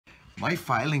My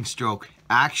filing stroke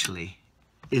actually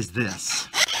is this.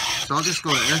 So I'll just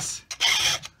go like this.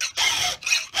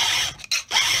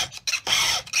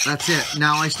 That's it.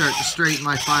 Now I start to straighten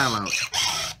my file out.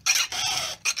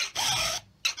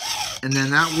 And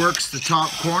then that works the top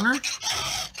corner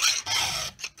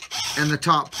and the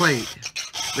top plate,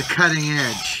 the cutting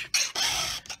edge,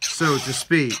 so to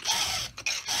speak.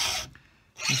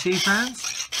 You see,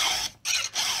 friends?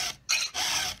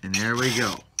 And there we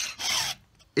go.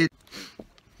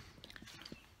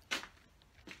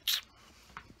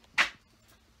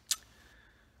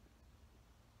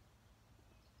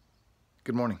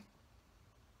 Good morning.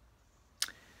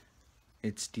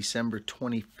 It's December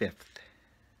 25th,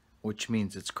 which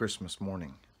means it's Christmas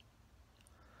morning.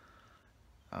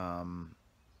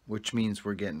 Which means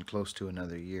we're getting close to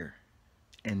another year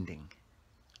ending.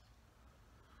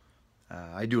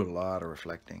 I do a lot of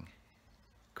reflecting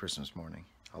Christmas morning,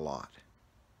 a lot.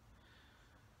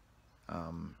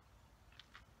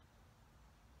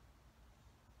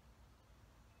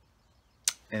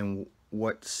 And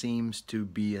what seems to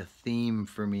be a theme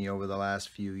for me over the last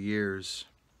few years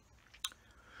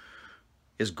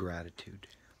is gratitude.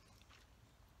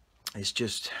 It's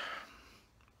just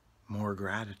more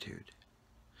gratitude.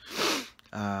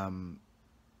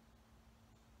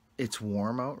 It's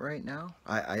warm out right now.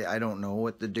 I don't know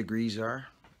what the degrees are.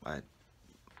 I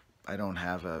don't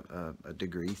have a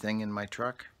degree thing in my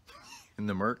truck, in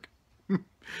the Merc.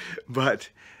 But,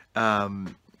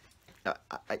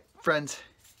 friends,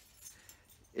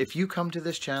 if you come to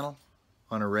this channel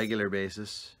on a regular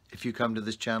basis, if you come to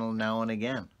this channel now and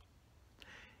again,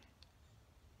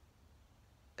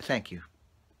 thank you.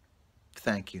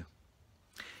 Thank you.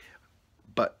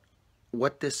 But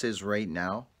what this is right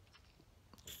now,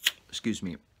 excuse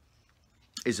me,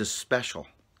 is a special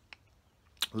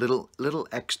little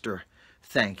extra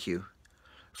thank you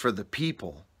for the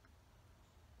people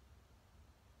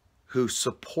who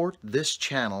support this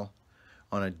channel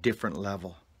on a different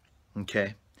level.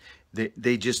 Okay?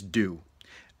 They just do.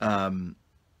 And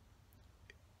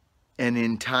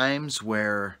in times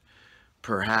where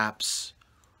perhaps,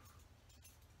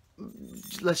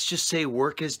 let's just say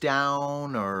work is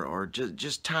down, or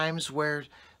just times where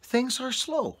things are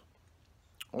slow,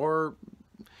 or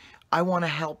I want to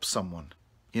help someone.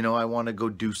 You know, I want to go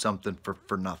do something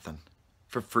for nothing,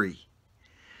 for free.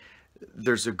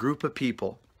 There's a group of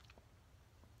people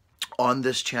on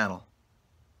this channel,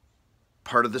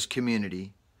 part of this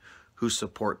community, who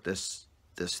support this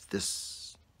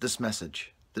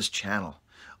message, this channel,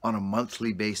 on a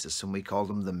monthly basis, and we call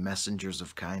them the Messengers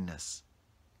of Kindness.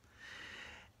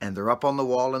 And they're up on the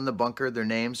wall in the bunker, their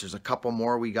names. There's a couple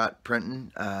more we got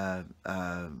printing.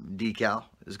 Decal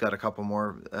has got a couple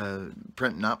more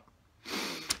printing up.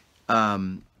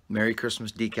 Merry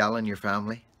Christmas decal in your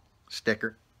family.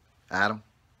 Sticker. Adam.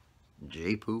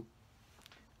 J-Poo.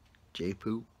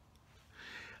 J-Poo.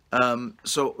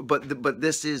 But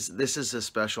this is a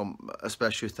special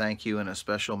thank you and a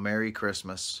special Merry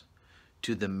Christmas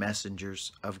to the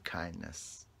Messengers of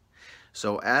Kindness.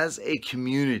 So as a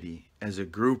community, as a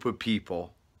group of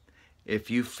people,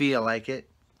 if you feel like it,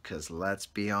 because let's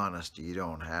be honest, you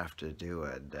don't have to do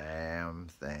a damn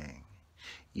thing.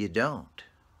 You don't.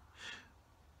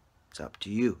 It's up to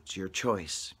you. It's your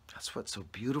choice. That's what's so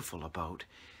beautiful about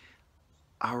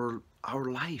our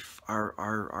life,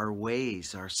 our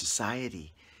ways, our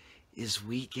society, is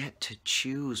we get to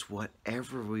choose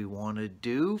whatever we want to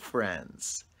do,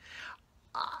 friends.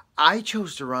 I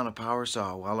chose to run a power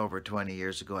saw well over 20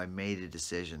 years ago. I made a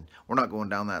decision. We're not going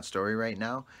down that story right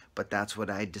now, but that's what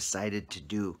I decided to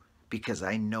do because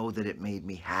I know that it made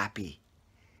me happy.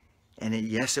 And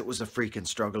yes, it was a freaking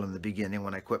struggle in the beginning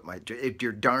when I quit my job.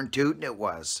 You're darn tootin' it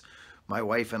was. My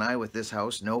wife and I with this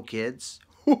house, no kids.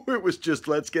 It was just,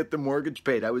 let's get the mortgage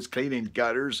paid. I was cleaning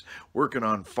gutters, working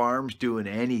on farms, doing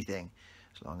anything,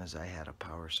 as long as I had a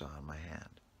power saw in my hand.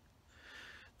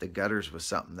 The gutters was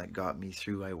something that got me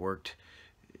through. I worked,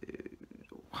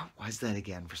 what was that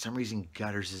again? For some reason,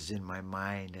 gutters is in my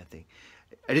mind. I think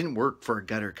I didn't work for a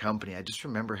gutter company. I just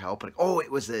remember helping. Oh,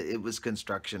 it was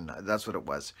construction. That's what it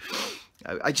was.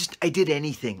 I did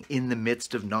anything in the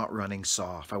midst of not running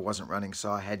saw. If I wasn't running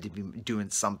saw, I had to be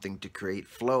doing something to create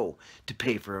flow, to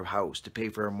pay for a house, to pay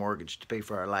for a mortgage, to pay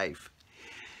for our life.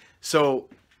 So,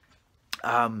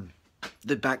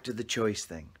 back to the choice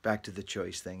thing.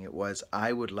 It was,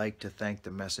 I would like to thank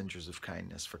the Messengers of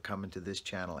Kindness for coming to this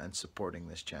channel and supporting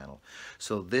this channel.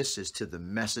 So this is to the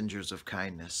Messengers of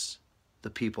Kindness, the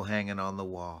people hanging on the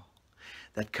wall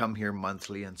that come here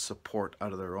monthly and support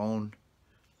out of their own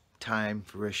time,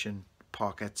 fruition,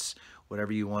 pockets,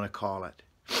 whatever you want to call it,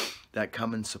 that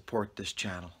come and support this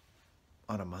channel.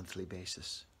 on a monthly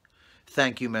basis.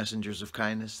 Thank you, messengers of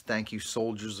kindness. Thank you,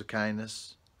 soldiers of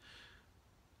kindness.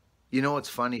 You know what's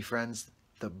funny, friends?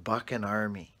 The Buchan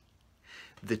Army,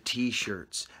 the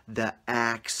t-shirts, the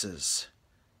axes,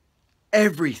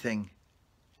 everything,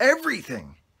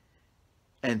 everything.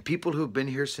 And people who've been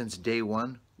here since day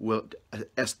one will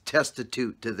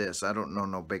testify to this. I don't know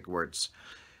no big words.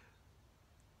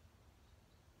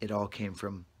 It all came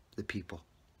from the people.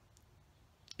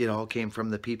 It all came from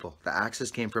the people. The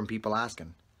axes came from people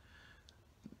asking.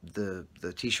 The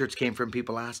t-shirts came from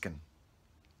people asking.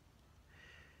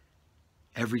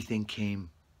 Everything came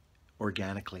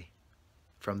organically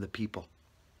from the people.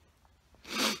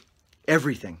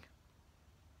 Everything.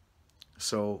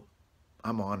 So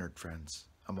I'm honored, friends.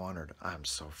 I'm honored. I'm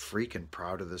so freaking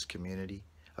proud of this community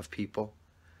of people.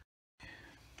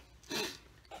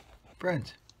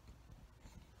 Friends.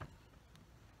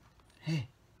 Hey.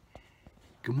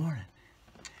 Good morning.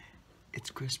 It's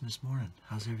Christmas morning.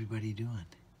 How's everybody doing?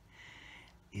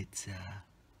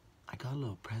 I got a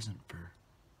little present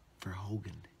for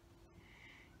Hogan.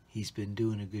 He's been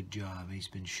doing a good job. He's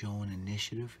been showing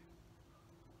initiative.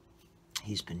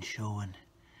 He's been showing,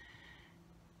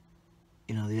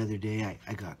 you know, the other day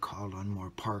I got called on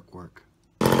more park work.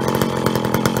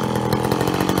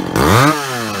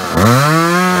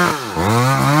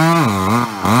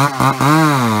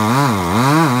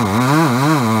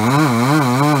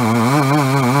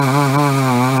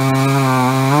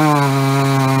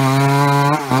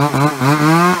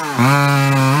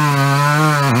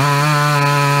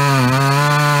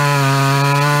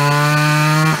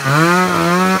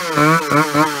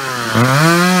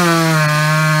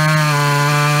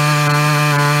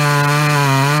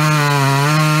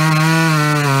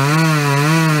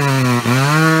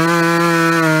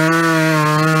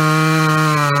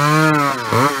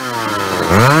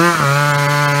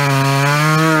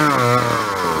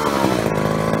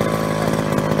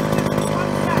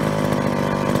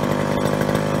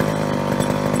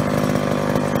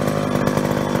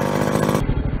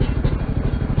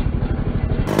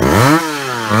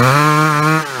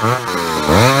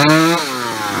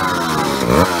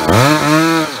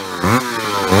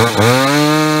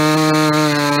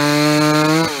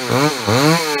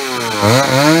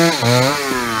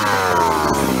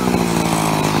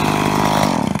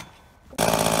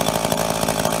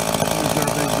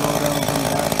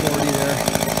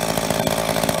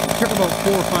 Took about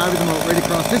 4 or 5 of them out right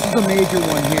across. This is the major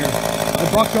one here.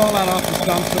 I bucked all that off the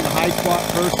stumps in the high spot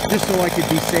first, just so I could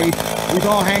be safe. It was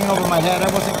all hanging over my head.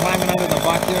 I wasn't climbing under the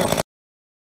buck there.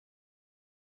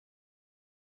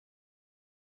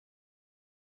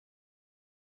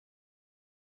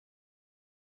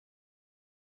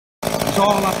 It's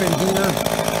all up in here.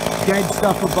 Dead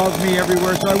stuff above me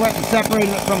everywhere. So I went and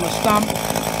separated it from the stump.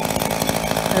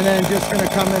 And then just going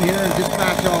to come in here and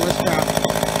dispatch all this stuff.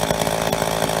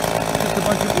 A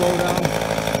bunch of blowdown,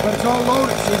 but it's all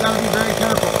loaded, so you gotta be very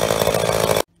careful.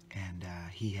 And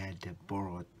he had to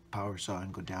borrow a power saw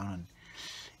and go down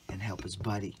and help his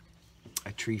buddy.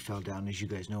 A tree fell down. As you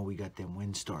guys know, we got them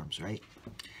windstorms, right?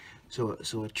 So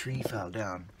a tree fell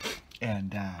down,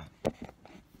 and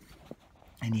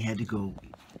he had to go.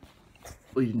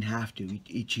 Well, he didn't have to.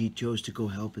 He chose to go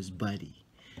help his buddy,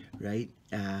 right?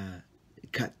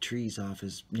 Cut trees off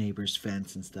his neighbor's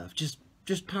fence and stuff. Just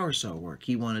power saw work.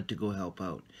 He wanted to go help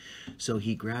out. So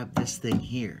he grabbed this thing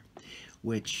here,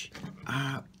 which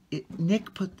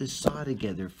Nick put this saw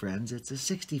together, friends. It's a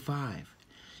 65.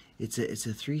 It's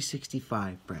a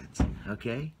 365, friends.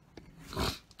 Okay?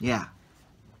 Yeah.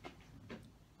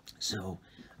 So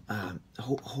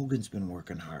Hogan's been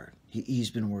working hard. He's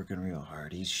been working real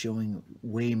hard. He's showing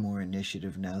way more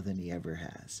initiative now than he ever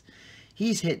has.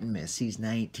 He's hit and miss. He's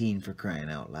 19 for crying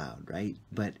out loud, right?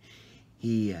 But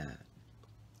he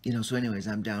you know, so anyways,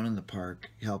 I'm down in the park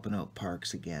helping out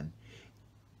Parks again,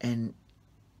 and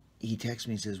he texts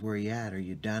me and says, "Where are you at? Are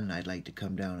you done? I'd like to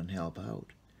come down and help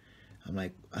out." I'm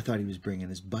like, I thought he was bringing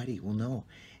his buddy. Well, no.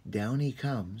 Down he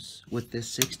comes with this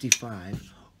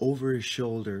 65 over his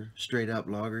shoulder, straight up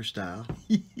logger style,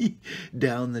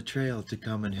 down the trail to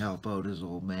come and help out his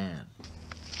old man.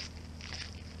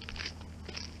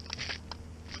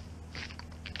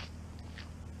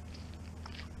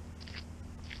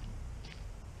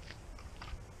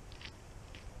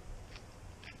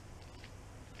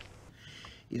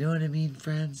 You know what I mean,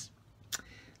 friends?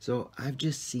 So I've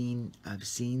seen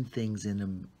things in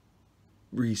him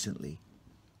recently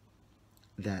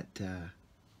that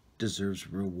deserves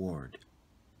reward.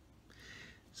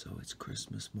 So it's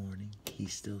Christmas morning.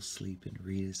 He's still sleeping.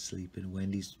 Rita's sleeping.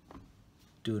 Wendy's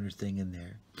doing her thing in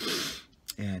there.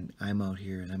 And I'm out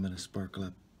here and I'm going to sparkle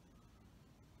up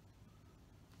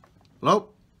Hello?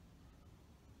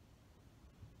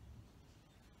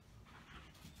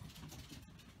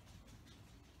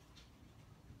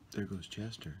 There goes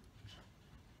Chester.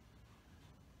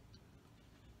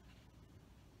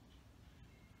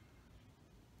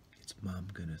 It's Mom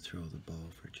gonna throw the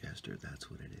ball for Chester, that's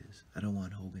what it is. I don't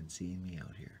want Hogan seeing me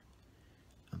out here.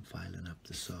 I'm filing up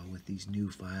the saw with these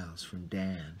new files from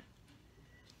Dan.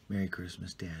 Merry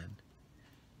Christmas, Dan.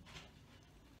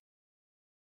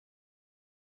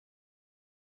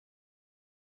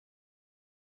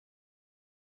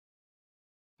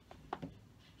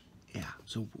 Yeah,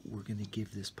 so we're gonna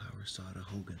give this power saw to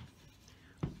Hogan.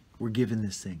 We're giving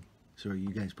this thing. Sorry,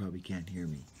 you guys probably can't hear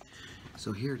me.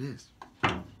 So here it is.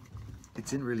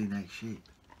 It's in really nice shape.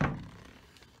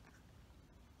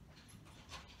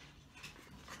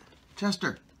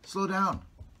 Chester, slow down.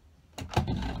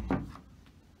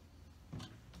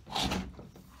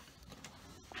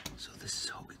 So this is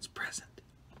Hogan's present.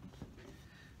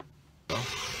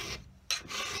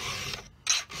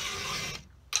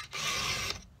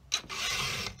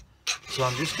 So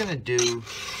I'm just gonna do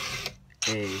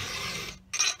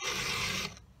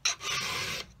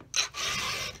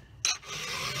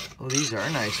oh, these are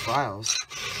nice files.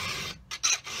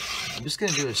 I'm just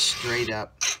gonna do a straight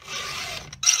up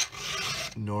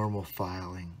normal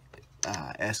filing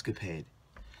escapade.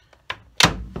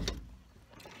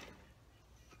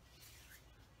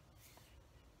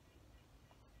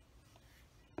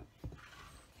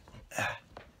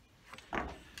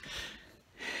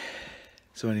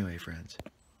 So anyway, friends,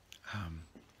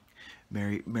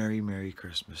 Merry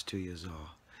Christmas to you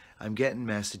all. I'm getting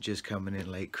messages coming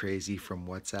in like crazy from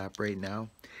WhatsApp right now.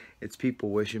 It's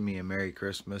people wishing me a Merry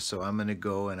Christmas, so I'm gonna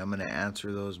go and I'm gonna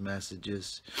answer those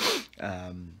messages.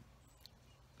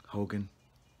 Hogan,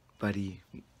 buddy,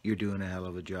 you're doing a hell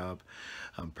of a job.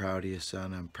 I'm proud of you,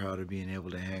 son. I'm proud of being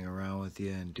able to hang around with you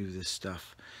and do this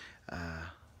stuff.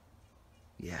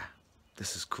 Yeah,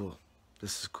 this is cool.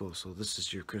 This is cool. So this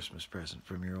is your Christmas present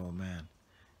from your old man,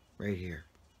 right here.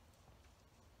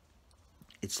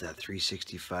 It's that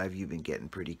 365 you've been getting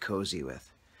pretty cozy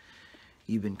with.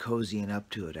 You've been cozying up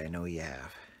to it, I know you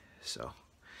have. So,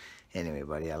 anyway,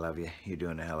 buddy, I love you. You're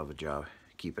doing a hell of a job.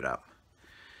 Keep it up.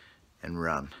 And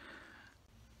run.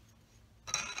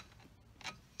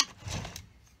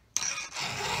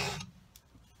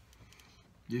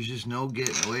 There's just no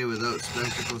getting away without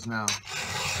spectacles now.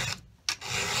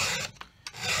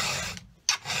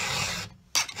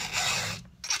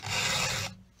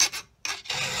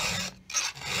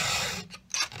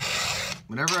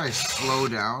 Whenever I slow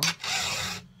down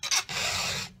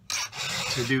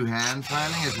to do hand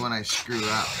filing is when I screw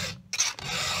up.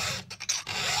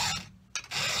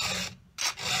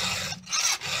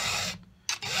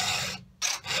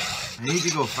 I need to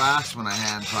go fast when I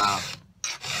hand file.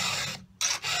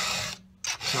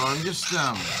 So I'm just,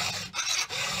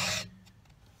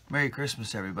 Merry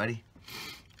Christmas, everybody.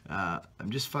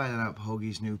 I'm just filing up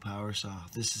Hoagie's new power saw.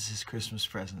 This is his Christmas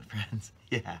present, friends.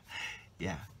 Yeah.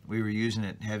 We were using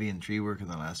it heavy in tree work in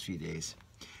the last few days.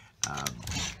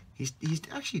 He's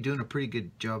actually doing a pretty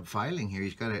good job filing here.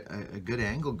 He's got a good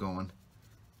angle going.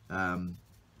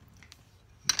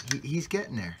 He's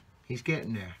getting there. He's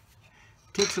getting there.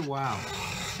 It takes a while.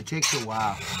 It takes a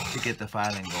while to get the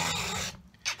filing going.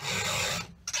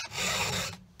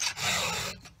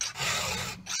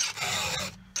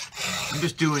 I'm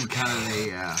just doing kind of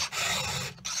a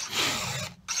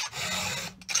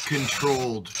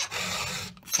controlled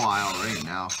file right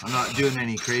now. I'm not doing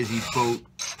any crazy boat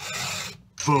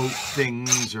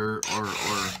things or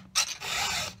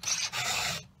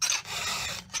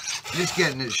just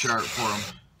getting it sharp for him.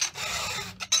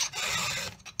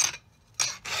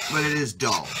 But it is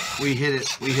dull. We hit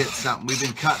something. We've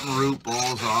been cutting root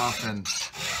balls off and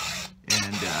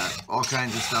all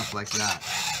kinds of stuff like that.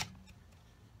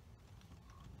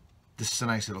 This is a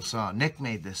nice little saw. Nick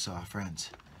made this saw,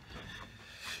 friends.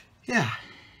 Yeah,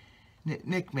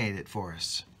 Nick made it for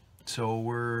us. So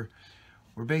we're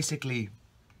basically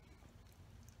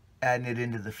adding it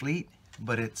into the fleet,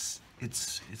 but it's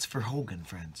for Hogan,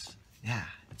 friends. Yeah,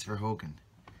 it's for Hogan.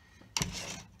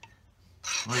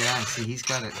 Oh yeah, see, he's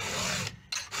got it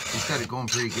going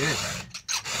pretty good.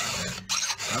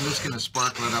 I'm just gonna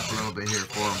sparkle it up a little bit here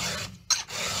for him.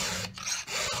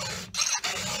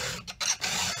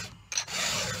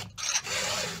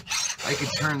 I could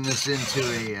turn this into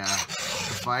a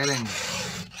filing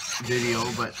video,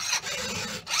 but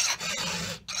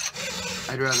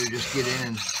I'd rather just get in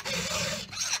and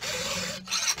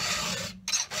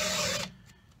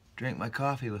drink my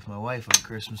coffee with my wife on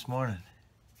Christmas morning.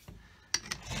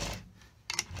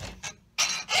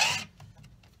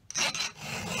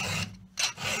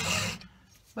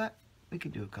 But we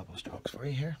could do a couple strokes for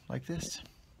you here, like this.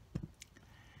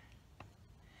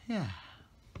 Yeah.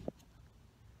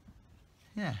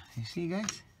 Yeah, you see,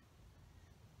 guys?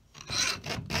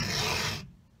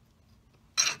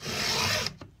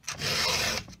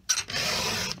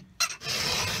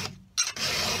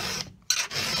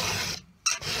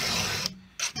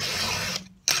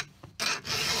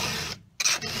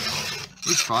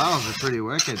 These files are pretty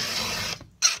wicked.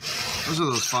 Those are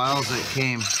those files that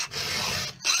came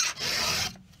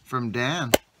from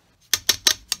Dan.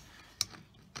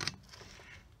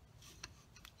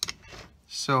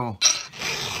 So,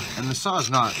 and the saw is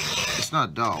it's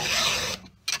not dull.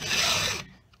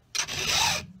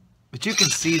 But you can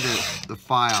see the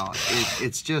file.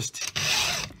 It's just,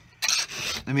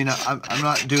 I mean, I'm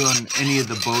not doing any of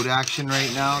the boat action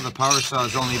right now. The power saw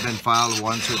has only been filed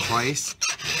once or twice.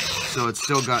 So it's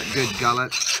still got good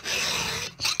gullet.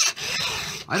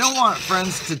 I don't want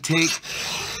friends to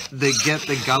get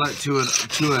the gullet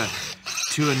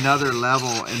to another level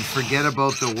and forget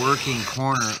about the working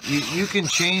corner. You can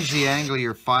change the angle of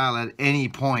your file at any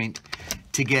point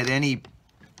to get any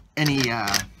there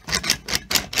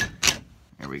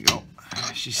we go.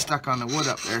 She's stuck on the wood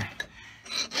up there.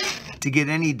 To get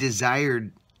any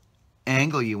desired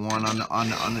angle you want on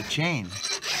the chain.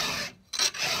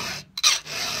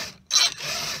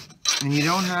 And you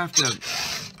don't have to,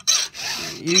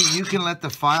 you can let the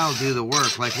file do the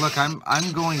work. Like, look,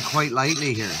 I'm going quite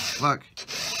lightly here. Look,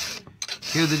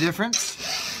 hear the difference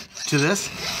to this?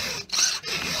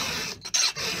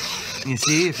 You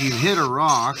see, if you hit a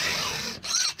rock,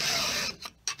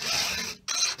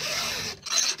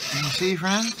 you see,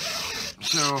 friends?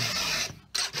 So,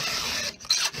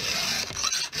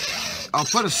 I'll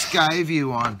put a sky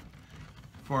view on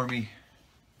for me,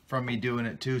 from me doing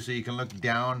it too, so you can look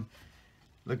down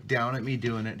at me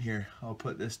doing it here. I'll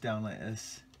put this down like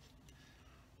this.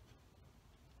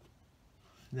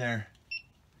 There,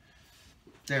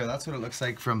 that's what it looks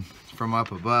like from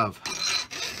up above.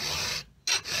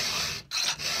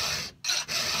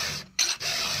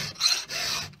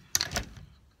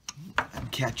 I'm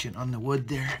catching on the wood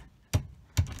there.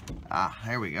 Ah,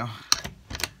 there we go.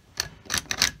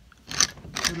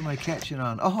 What am I catching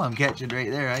on? Oh, I'm catching right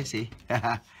there, I see.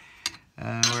 Where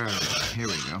are we? Here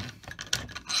we go.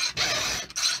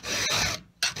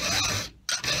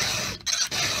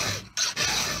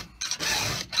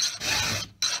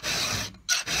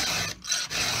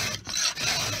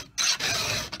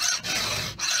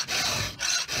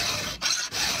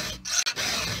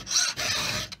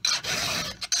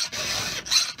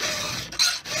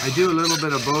 I do a little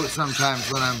bit of boat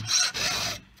sometimes when I'm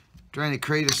trying to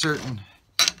create a certain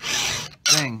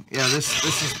thing. Yeah, this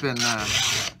has been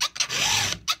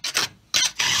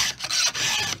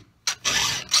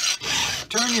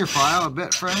turn your file a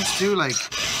bit, friends, too. Like,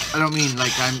 I don't mean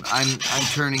like I'm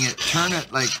turning it. Turn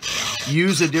it, like,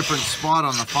 use a different spot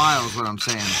on the file is what I'm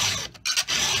saying.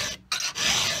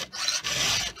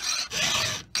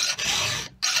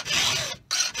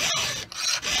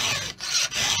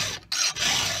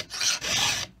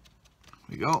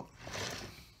 There we go.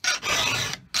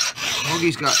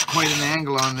 Hoagie's got quite an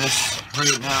angle on this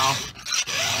right now,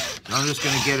 so I'm just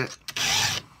going to get it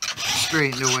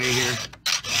straightened away here.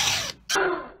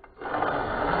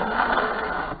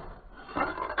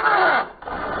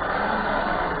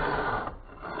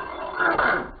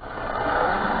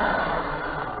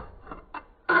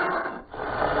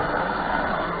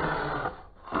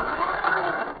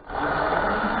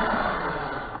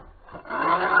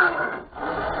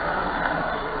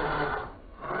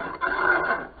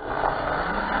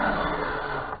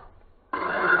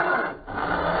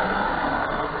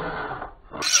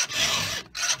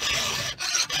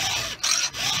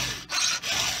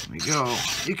 Go.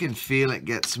 You can feel it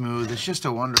get smooth. It's just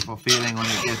a wonderful feeling when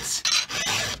it gets.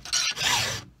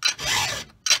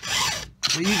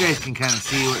 So you guys can kind of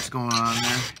see what's going on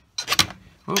there.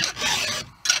 Whoop.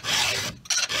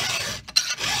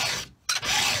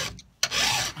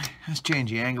 Let's change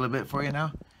the angle a bit for you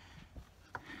now.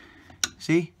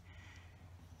 See?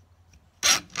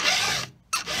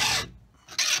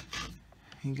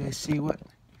 You guys see what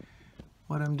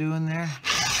I'm doing there?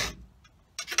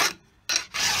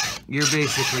 You're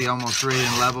basically almost right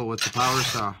in level with the power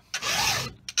saw.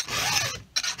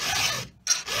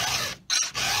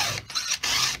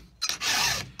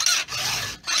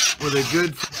 With a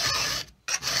good...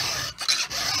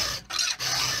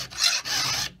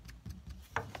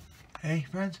 Hey,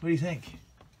 friends, what do you think?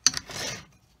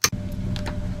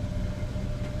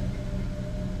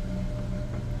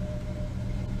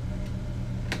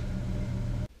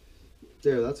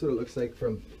 There, that's what it looks like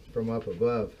from up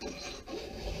above.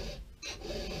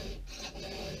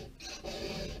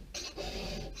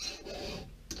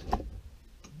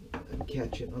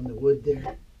 catch it on the wood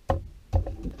there.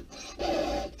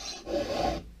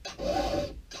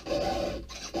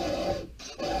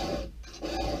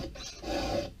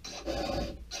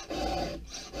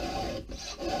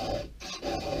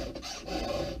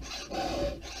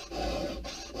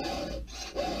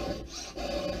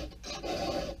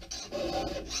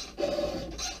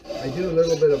 I do a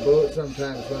little bit of both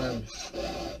sometimes when I'm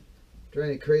trying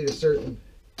to create a certain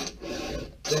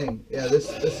thing. Yeah, this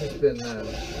has been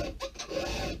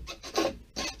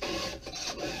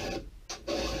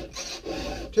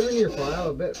turn your file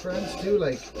a bit, friends, too.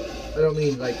 Like, I don't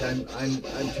mean like I'm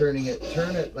turning it.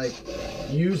 Turn it, like,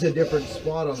 use a different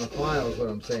spot on the file is what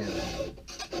I'm saying.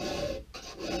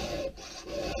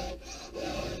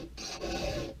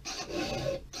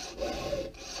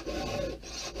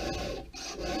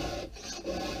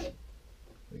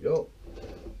 There we go.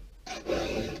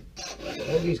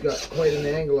 Hoagie's got quite an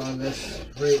angle on this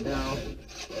right now.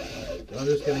 So I'm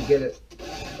just going to get it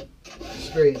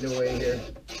straightened away here.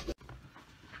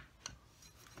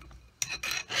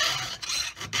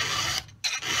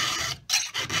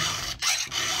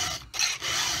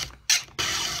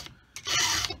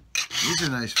 These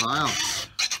are nice files.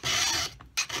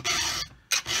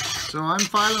 So I'm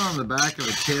filing on the back of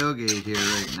a tailgate here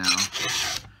right now.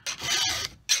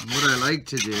 And what I like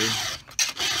to do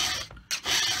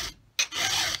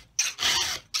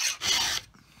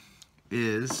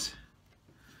is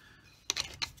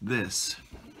this.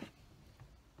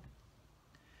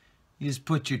 You just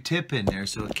put your tip in there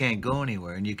so it can't go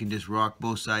anywhere, and you can just rock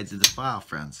both sides of the file,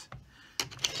 friends.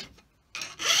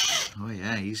 Oh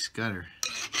yeah, he's got her.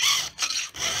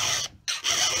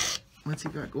 What's he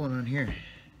got going on here?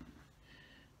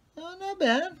 Oh, not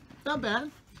bad. Not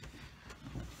bad.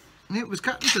 It was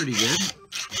cutting pretty good.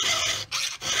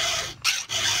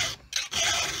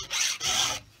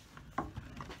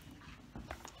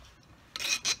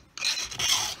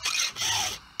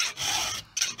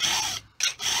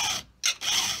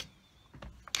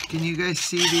 Can you guys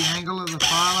see the angle of the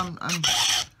file?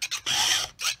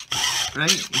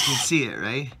 Right? You can see it,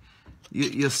 right?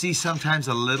 You'll see sometimes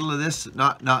a little of this,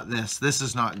 not this. This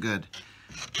is not good.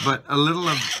 But a little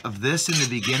of this in the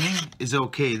beginning is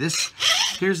okay.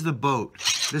 Here's the boat.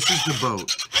 This is the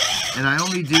boat. And I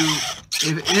only do,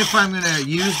 if I'm going to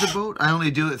use the boat, I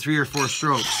only do it 3 or 4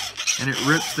 strokes. And it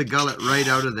rips the gullet right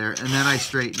out of there. And then I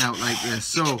straighten out like this.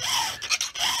 So,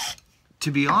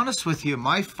 to be honest with you,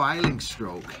 my filing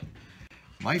stroke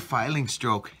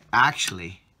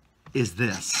actually is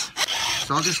this.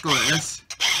 So I'll just go like this.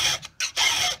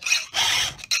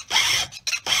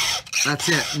 That's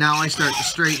it. Now I start to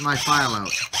straighten my file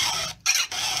out.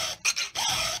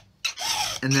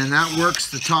 And then that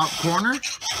works the top corner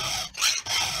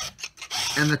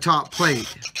and the top plate,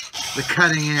 the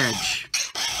cutting edge,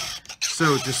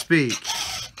 so to speak.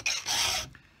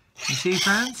 You see,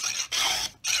 friends?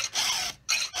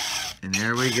 And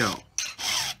there we go.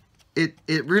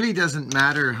 It really doesn't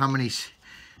matter how many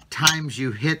times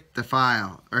you hit the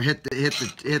file or hit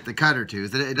the cutter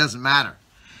tooth. It doesn't matter.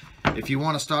 If you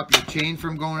want to stop your chain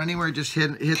from going anywhere, just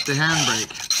hit the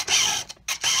handbrake.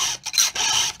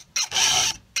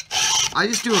 I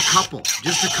just do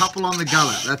just a couple on the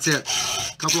gullet. That's it.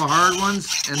 A couple of hard ones,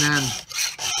 and then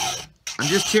I'm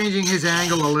just changing his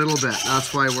angle a little bit.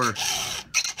 That's why we're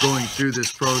going through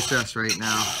this process right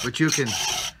now. But you can,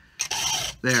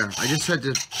 there. I just had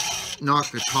to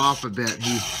knock the top a bit,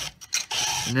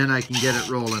 and then I can get it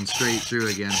rolling straight through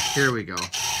again. Here we go.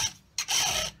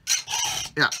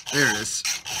 Yeah, there it is.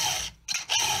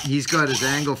 He's got his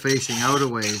angle facing out a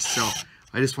ways, so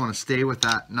I just want to stay with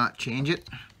that, not change it.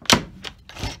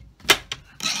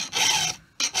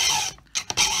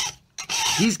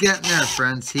 He's getting there,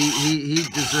 friends. He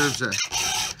deserves a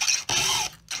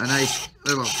nice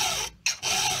little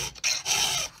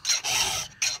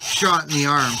shot in the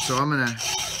arm. So I'm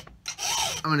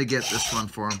gonna get this one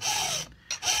for him.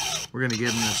 We're gonna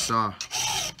give him this saw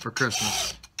for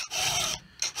Christmas.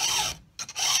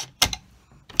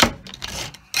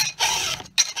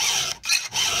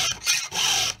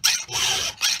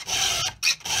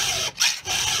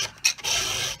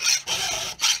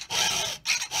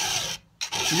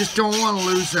 You just don't want to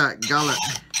lose that gullet.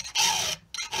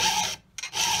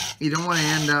 You don't want to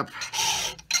end up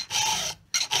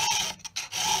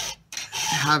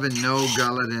having no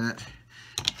gullet in it.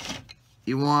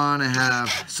 You want to have,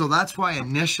 so that's why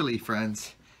initially,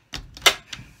 friends,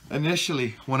 when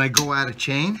I go at a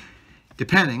chain,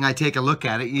 depending, I take a look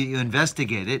at it, you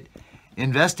investigate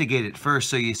it first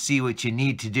so you see what you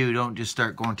need to do. Don't just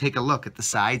start going, take a look at the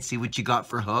side, see what you got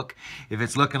for hook. If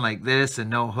it's looking like this and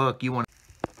no hook, you want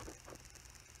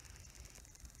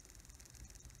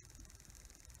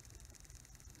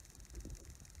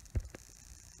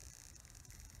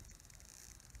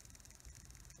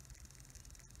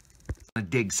to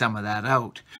dig some of that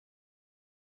out.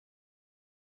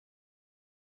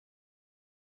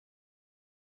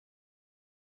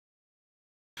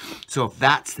 So if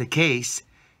that's the case,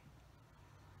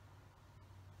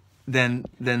 then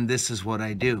this is what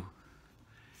I do.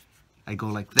 I go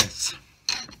like this.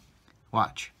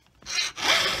 Watch.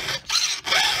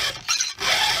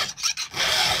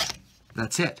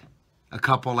 That's it. A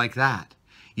couple like that.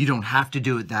 You don't have to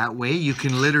do it that way. You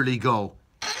can literally go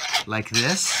like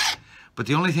this. But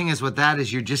the only thing is with that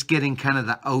is you're just getting kind of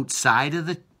the outside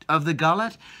of the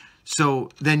gullet. So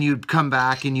then you'd come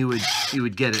back and you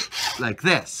would get it like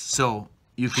this. So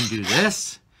you can do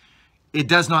this. It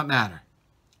does not matter.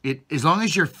 As long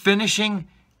as your finishing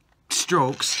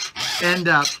strokes end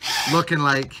up looking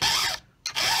like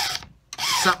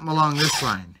something along this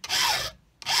line.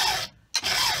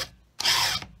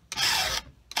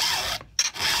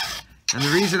 And the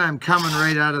reason I'm coming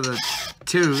right out of the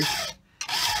tooth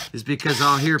is because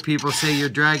I'll hear people say you're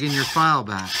dragging your file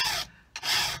back.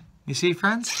 You see,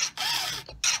 friends?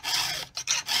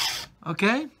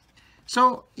 Okay?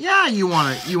 So, yeah, you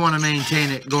want to maintain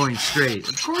it going straight.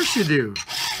 Of course you do.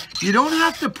 You don't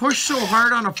have to push so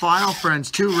hard on a file,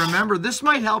 friends, too. Remember, this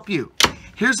might help you.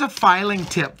 Here's a filing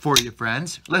tip for you,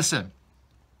 friends. Listen.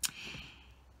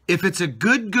 If it's a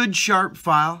good sharp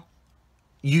file,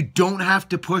 you don't have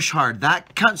to push hard.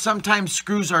 That sometimes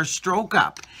screws our stroke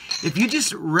up. If you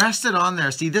just rest it on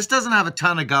there. See, this doesn't have a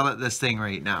ton of gullet, this thing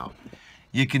right now.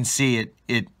 You can see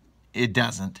it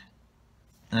doesn't.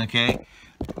 Okay?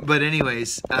 But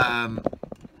anyways,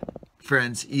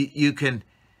 friends, you can...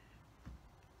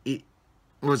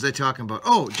 What was I talking about?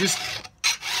 Oh, just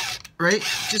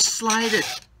slide it.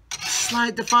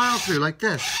 Slide the file through like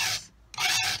this.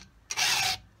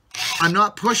 I'm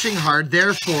not pushing hard,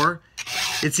 therefore,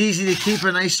 it's easy to keep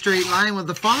a nice straight line with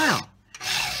the file.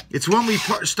 It's when we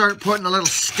start putting a little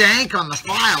stank on the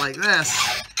file like this,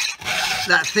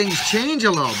 that things change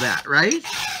a little bit, right?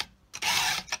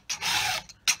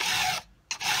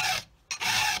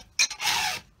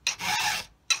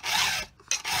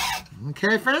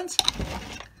 Okay, friends?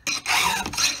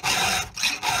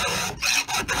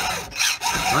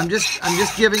 I'm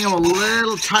just giving him a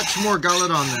little touch more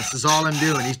gullet on this is all I'm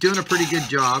doing. He's doing a pretty good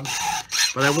job,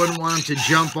 but I wouldn't want him to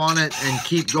jump on it and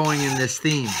keep going in this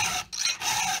theme.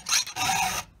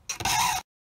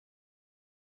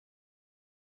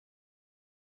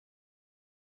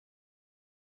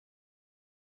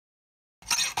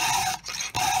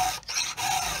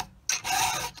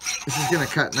 This is gonna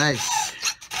cut nice.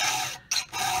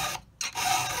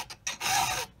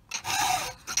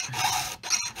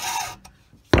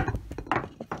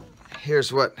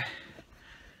 Here's what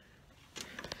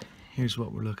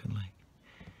we're looking like.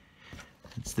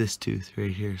 It's this tooth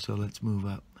right here, so let's move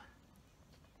up.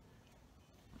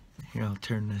 Here, I'll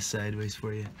turn this sideways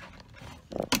for you.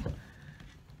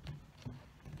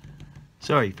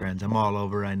 Sorry, friends, I'm all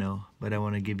over, I know, but I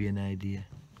want to give you an idea.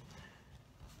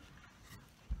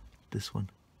 This one.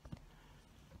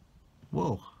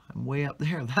 Whoa, I'm way up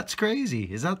there. That's crazy.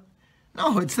 Is that?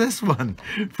 No, it's this one.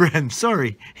 Friends,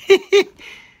 sorry.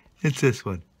 It's this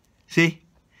one. See?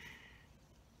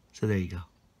 So there you go.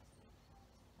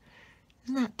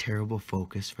 Isn't that terrible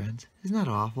focus, friends? Isn't that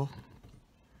awful?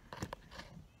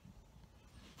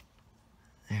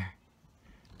 There.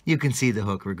 You can see the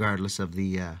hook regardless of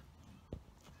the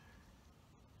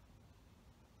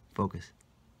focus.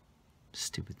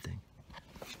 Stupid thing.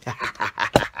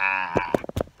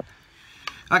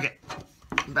 Okay,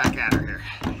 back at her here.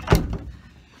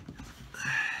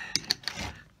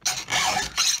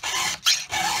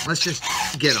 Let's just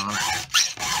get on it.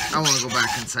 I want to go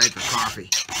back inside for coffee.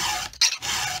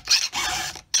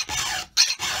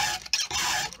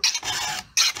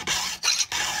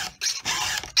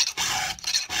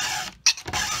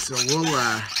 So we'll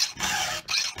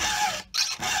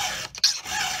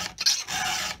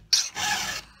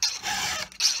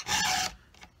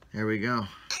there we go.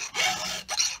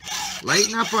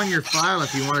 Lighten up on your file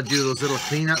if you want to do those little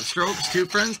cleanup strokes too,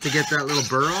 friends, to get that little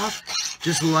burr off.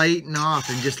 Just lighten off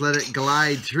and just let it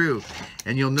glide through.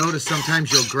 And you'll notice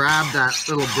sometimes you'll grab that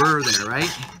little burr there, right?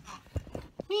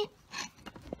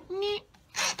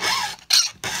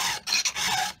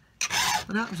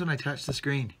 What happens when I touch the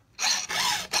screen?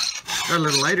 Got a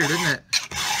little lighter, didn't it?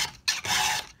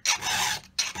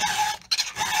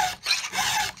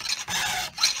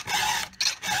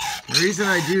 The reason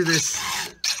I do this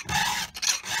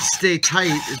stay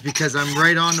tight is because I'm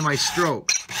right onto my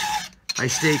stroke. I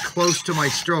stay close to my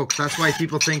stroke. That's why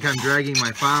people think I'm dragging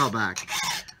my file back,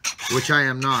 which I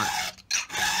am not.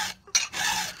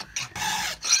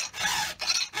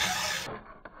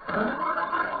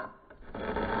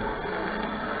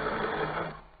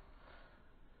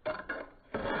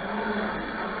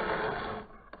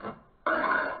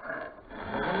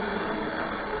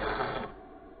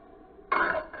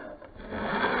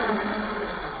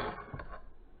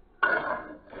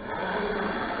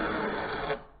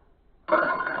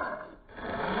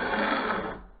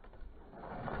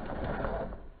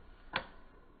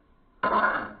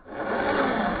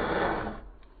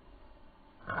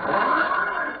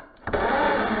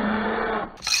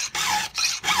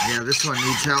 Yeah, this one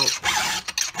needs help.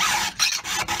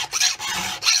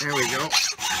 There we go.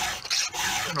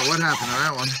 I don't know what happened to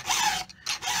that one.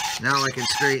 Now I can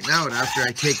straighten out after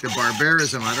I take the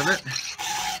barbarism out of it.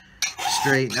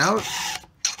 Straighten out.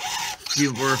 A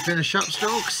few more finish up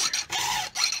strokes.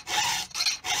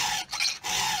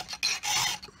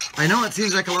 I know it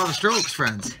seems like a lot of strokes,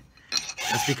 friends.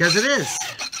 That's because it is.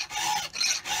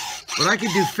 But I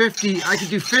could do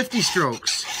 50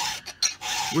 strokes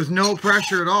with no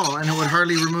pressure at all, and it would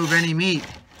hardly remove any meat.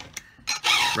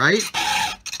 Right?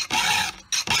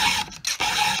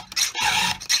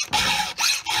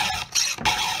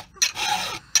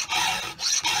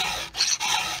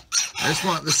 I just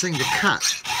want this thing to cut.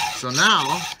 So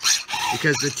now,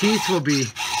 because the teeth will be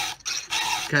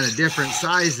kind of different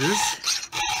sizes,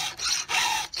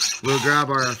 we'll grab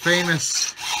our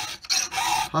famous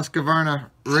Husqvarna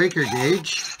raker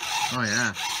gauge. Oh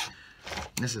yeah,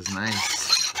 this is nice.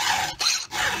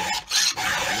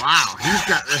 Wow, he's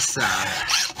got this,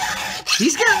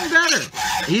 he's getting better.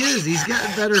 He is, he's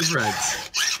getting better, friends.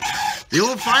 The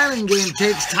old filing game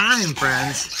takes time,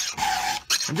 friends.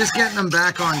 I'm just getting them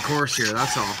back on course here,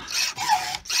 that's all.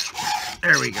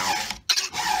 There we go.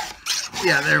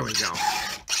 Yeah, there we go.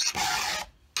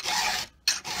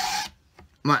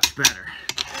 Much better.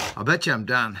 I'll bet you I'm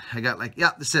done. I got like,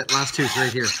 yeah, that's it, last tooth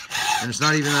right here. And it's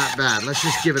not even that bad. Let's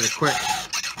just give it a quick.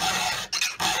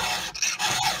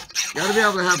 You gotta be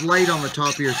able to have light on the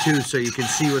top of your tooth so you can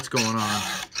see what's going on.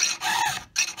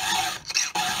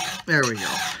 There we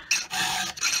go.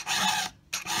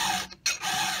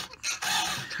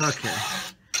 Okay.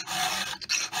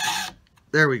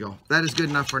 There we go. That is good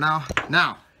enough for now.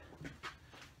 Now,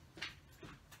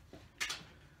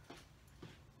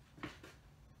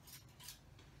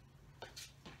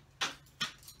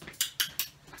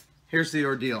 here's the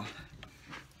ordeal.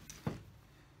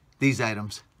 These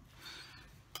items.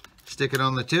 Stick it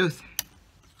on the tooth.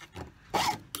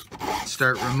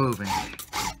 Start removing.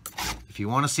 If you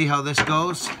want to see how this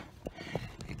goes,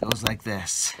 it goes like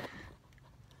this.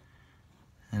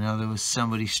 I know there was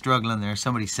somebody struggling there.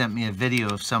 Somebody sent me a video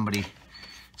of somebody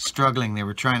struggling. They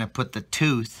were trying to put the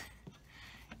tooth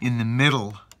in the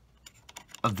middle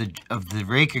of the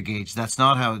raker gauge. That's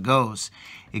not how it goes.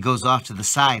 It goes off to the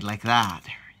side like that.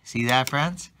 See that,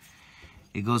 friends?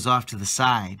 It goes off to the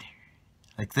side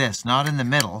like this, not in the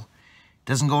middle. It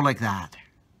doesn't go like that.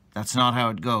 That's not how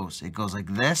it goes. It goes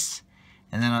like this,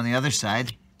 and then on the other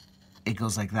side, it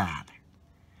goes like that.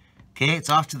 Okay, it's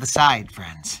off to the side,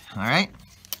 friends. All right?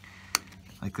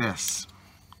 Like this.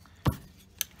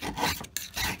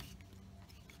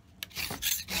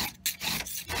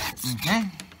 Okay.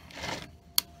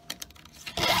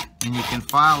 And you can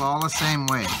file all the same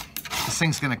way. This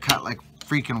thing's gonna cut like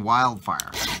freaking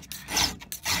wildfire.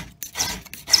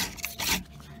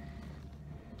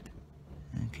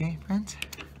 Okay, friends.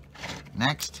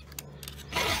 Next.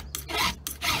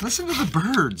 Listen to the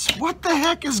birds. What the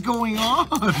heck is going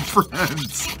on,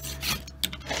 friends?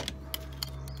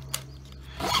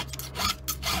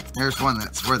 There's one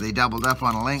that's where they doubled up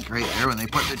on a link right there when they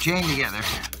put the chain together.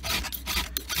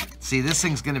 See, this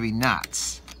thing's gonna be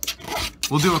nuts.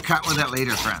 We'll do a cut with it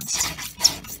later, friends.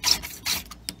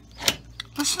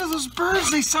 Listen to those birds,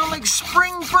 they sound like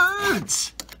spring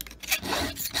birds.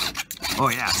 Oh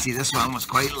yeah, see, this one was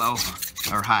quite low,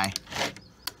 or high.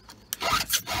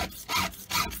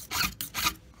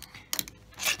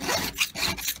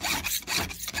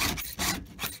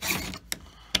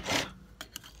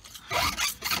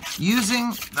 Using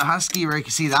the Husky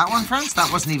rake, see that one, friends?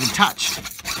 That wasn't even touched.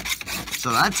 So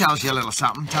that tells you a little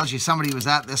something. Tells you somebody was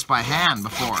at this by hand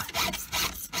before.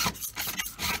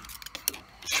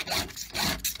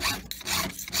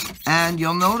 And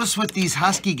you'll notice with these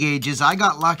Husky gauges, I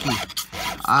got lucky.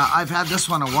 I've had this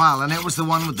one a while, and it was the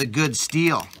one with the good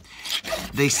steel.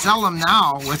 They sell them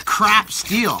now with crap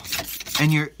steel.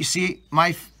 And you see,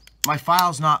 my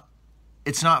file's not,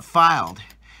 it's not filed.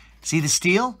 See the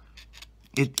steel?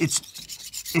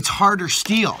 It's harder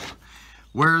steel.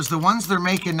 Whereas the ones they're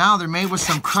making now, they're made with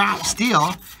some crap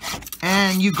steel.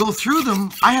 And you go through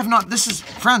them. I have not, this is,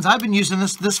 friends, I've been using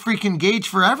this freaking gauge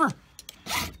forever.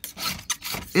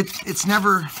 It's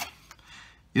never,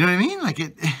 you know what I mean? Like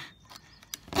it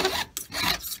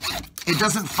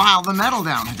doesn't file the metal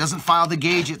down. It doesn't file the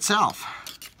gauge itself.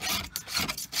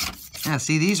 Yeah,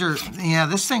 see, these are, yeah,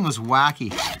 this thing was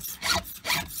wacky.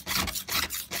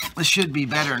 This should be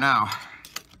better now.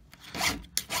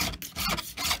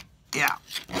 Yeah.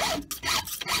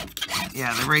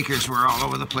 Yeah, the rakers were all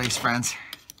over the place, friends.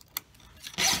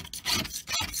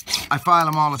 I file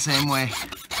them all the same way.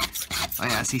 Oh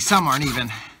yeah, see, some aren't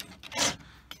even.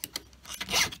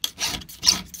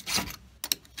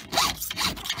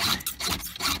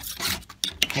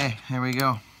 Okay, here we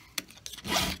go.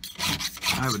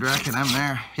 I would reckon I'm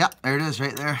there. Yep, there it is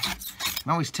right there. I can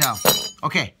always tell.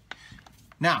 Okay,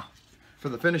 now for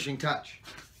the finishing touch.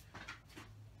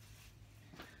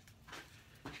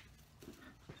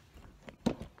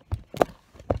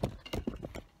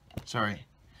 Sorry.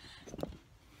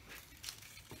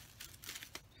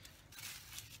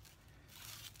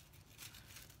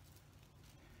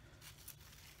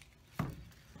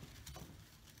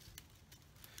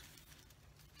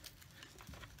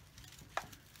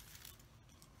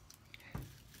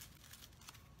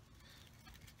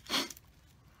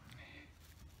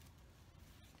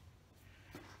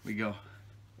 We go.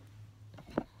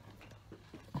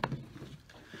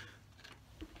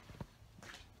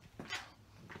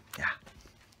 Yeah.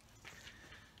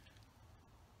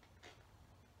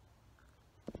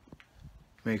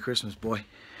 Merry Christmas, boy.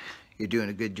 You're doing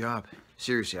a good job.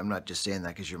 Seriously, I'm not just saying that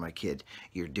because you're my kid.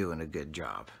 You're doing a good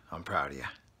job. I'm proud of you.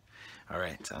 All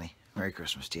right, Sonny. Merry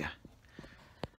Christmas to you.